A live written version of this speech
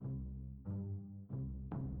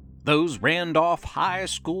Those Randolph High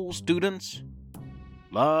School students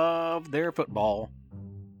love their football.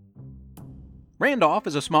 Randolph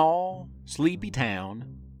is a small, sleepy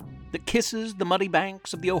town that kisses the muddy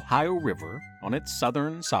banks of the Ohio River on its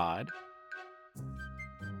southern side.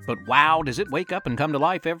 But wow, does it wake up and come to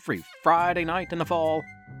life every Friday night in the fall.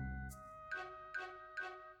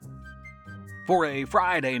 For a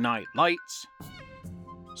Friday Night Lights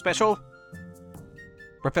special,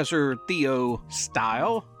 Professor Theo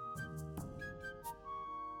style.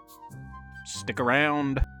 Stick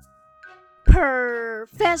around.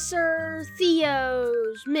 Professor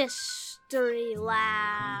Theo's Mystery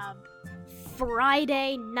Lab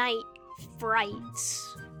Friday Night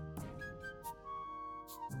Frights.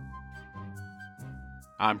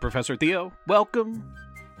 I'm Professor Theo. Welcome.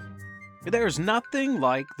 There's nothing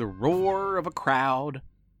like the roar of a crowd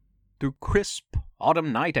through crisp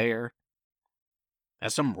autumn night air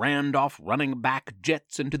as some Randolph running back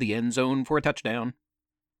jets into the end zone for a touchdown.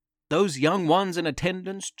 Those young ones in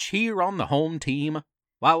attendance cheer on the home team,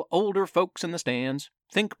 while older folks in the stands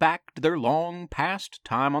think back to their long-past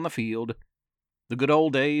time on the field. The good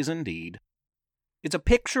old days indeed. It's a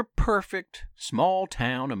picture-perfect,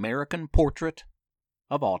 small-town American portrait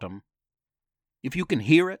of autumn. If you can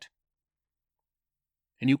hear it,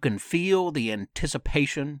 and you can feel the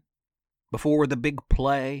anticipation before the big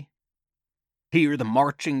play, hear the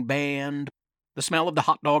marching band, the smell of the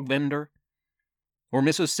hot dog vendor, or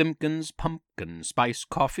Mrs. Simpkins' pumpkin spice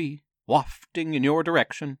coffee wafting in your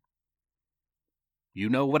direction, you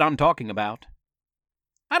know what I'm talking about.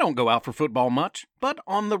 I don't go out for football much, but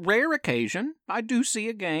on the rare occasion I do see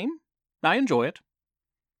a game. I enjoy it.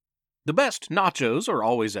 The best nachos are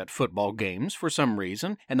always at football games for some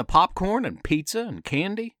reason, and the popcorn and pizza and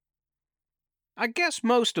candy. I guess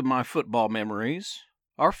most of my football memories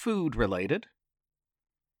are food-related.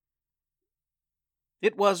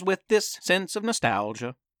 It was with this sense of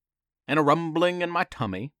nostalgia and a rumbling in my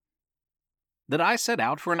tummy that I set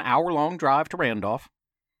out for an hour-long drive to Randolph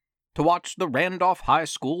to watch the Randolph High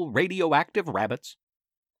School Radioactive Rabbits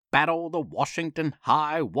battle the Washington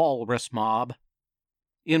High Walrus Mob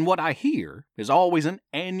in what I hear is always an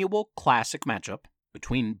annual classic matchup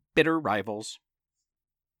between bitter rivals.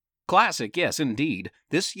 Classic, yes, indeed.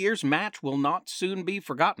 This year's match will not soon be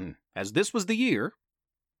forgotten, as this was the year.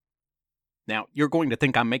 Now, you're going to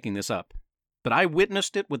think I'm making this up, but I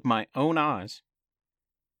witnessed it with my own eyes.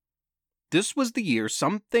 This was the year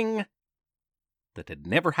something that had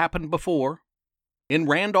never happened before, in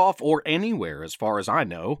Randolph or anywhere as far as I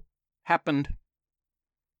know, happened.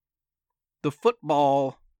 The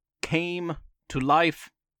football came to life.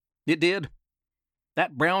 It did.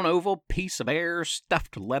 That brown oval piece of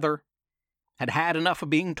air-stuffed leather had had enough of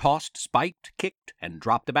being tossed, spiked, kicked, and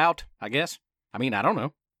dropped about, I guess. I don't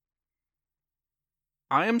know.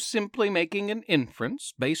 I am simply making an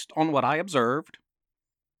inference based on what I observed.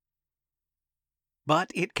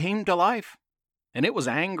 But it came to life, and it was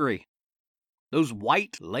angry. Those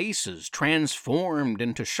white laces transformed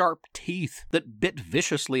into sharp teeth that bit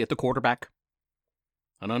viciously at the quarterback.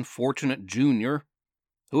 An unfortunate junior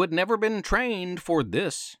who had never been trained for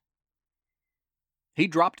this. He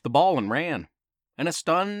dropped the ball and ran, and a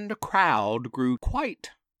stunned crowd grew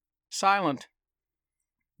quite silent,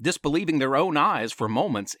 disbelieving their own eyes for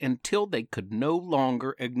moments until they could no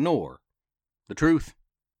longer ignore the truth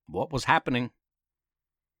of what was happening.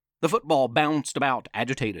 The football bounced about,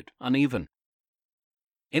 agitated, uneven.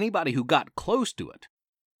 Anybody who got close to it,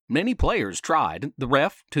 many players tried, the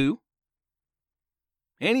ref too.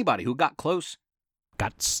 Anybody who got close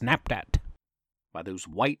got snapped at by those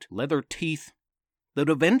white leather teeth that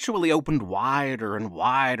eventually opened wider and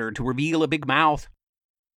wider to reveal a big mouth.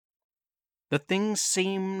 The thing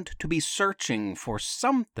seemed to be searching for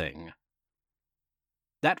something.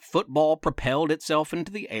 That football propelled itself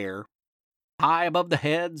into the air, high above the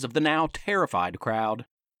heads of the now terrified crowd.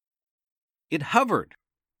 It hovered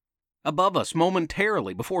above us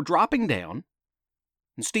momentarily before dropping down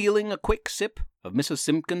and stealing a quick sip of Mrs.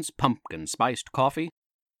 Simpkins' pumpkin-spiced coffee,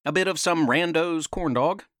 a bit of some rando's corn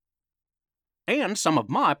dog, and some of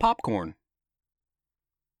my popcorn.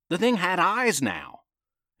 The thing had eyes now,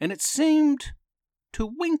 and it seemed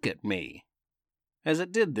to wink at me as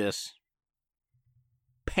it did this.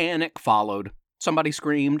 Panic followed. Somebody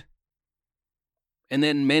screamed. And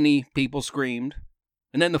then many people screamed.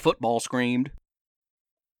 And then the football screamed.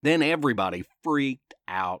 Then everybody freaked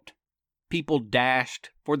out. People dashed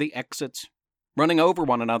for the exits, running over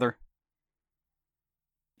one another.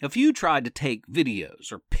 A few tried to take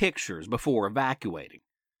videos or pictures before evacuating,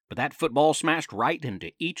 but that football smashed right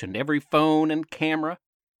into each and every phone and camera.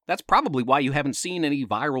 That's probably why you haven't seen any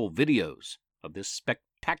viral videos of this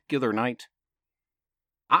spectacular spectacular night.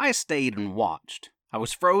 I stayed and watched. I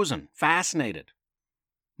was frozen, fascinated.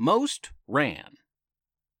 Most ran,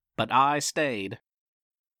 but I stayed,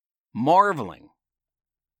 marveling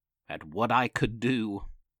at what I could do,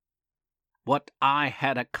 what I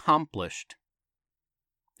had accomplished.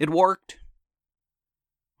 It worked.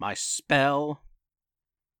 My spell.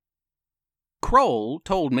 Kroll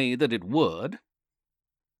told me that it would.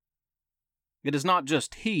 It is not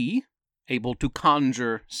just he able to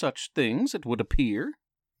conjure such things, it would appear.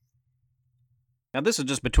 Now, this is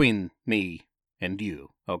just between me and you,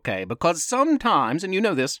 okay? Because sometimes, and you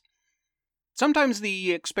know this, sometimes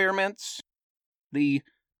the experiments, the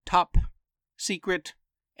top secret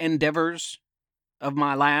endeavors of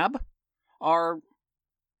my lab are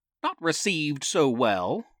not received so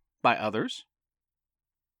well by others.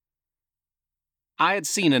 I had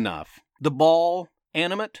seen enough. The ball,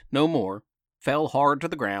 animate no more, fell hard to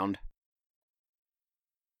the ground.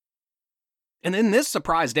 And then this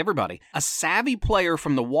surprised everybody. A savvy player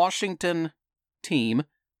from the Washington team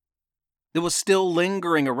that was still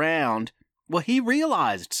lingering around, well, he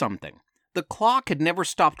realized something. The clock had never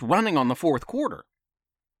stopped running on the fourth quarter.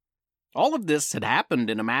 All of this had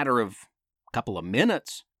happened in a matter of a couple of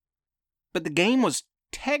minutes, but the game was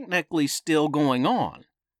technically still going on.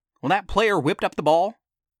 Well, that player whipped up the ball,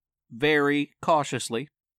 very cautiously,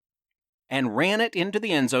 and ran it into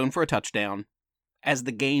the end zone for a touchdown as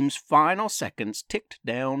the game's final seconds ticked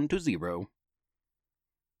down to 0.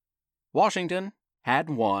 Washington had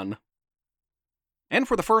won. And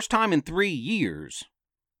for the first time in 3 years,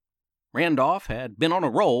 Randolph had been on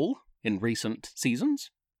a roll in recent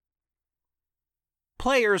seasons.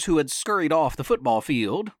 Players who had scurried off the football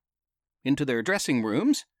field into their dressing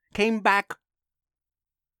rooms came back,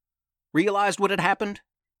 realized what had happened,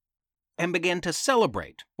 and began to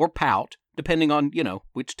celebrate or pout, depending on,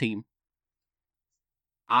 which team.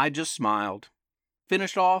 I just smiled,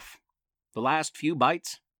 finished off the last few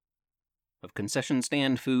bites of concession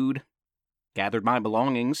stand food, gathered my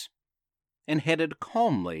belongings, and headed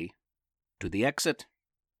calmly to the exit.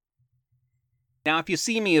 Now, if you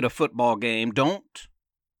see me at a football game, don't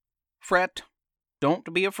fret,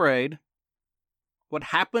 don't be afraid. What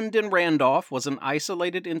happened in Randolph was an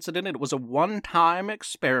isolated incident. It was a one-time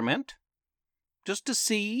experiment, just to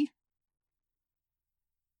see.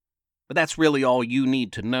 But that's really all you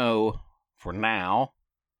need to know for now.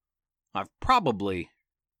 I've probably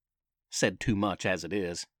said too much as it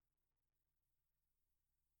is.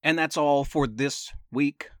 And that's all for this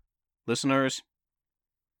week, listeners.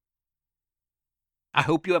 I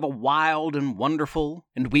hope you have a wild and wonderful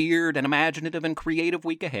and weird and imaginative and creative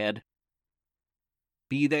week ahead.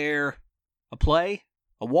 Be there a play,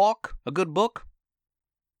 a walk, a good book,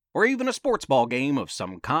 or even a sports ball game of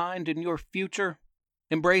some kind in your future.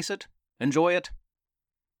 Embrace it. Enjoy it.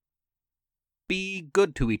 Be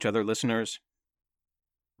good to each other, listeners.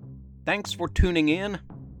 Thanks for tuning in.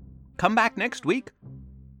 Come back next week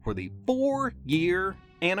for the 4-year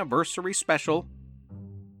anniversary special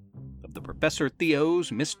of the Professor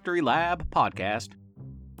Theo's Mystery Lab podcast.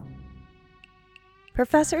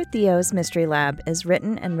 Professor Theo's Mystery Lab is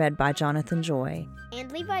written and read by Jonathan Joy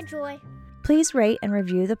And Levi Joy. Please rate and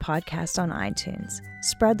review the podcast on iTunes.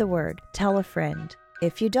 Spread the word. Tell a friend.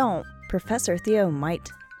 If you don't, Professor Theo might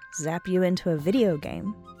zap you into a video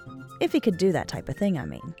game. If he could do that type of thing, I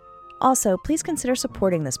mean. Also, please consider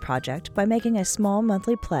supporting this project by making a small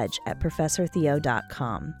monthly pledge at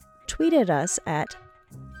ProfessorTheo.com. Tweet at us at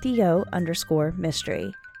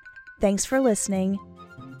Theo_mystery. Thanks for listening.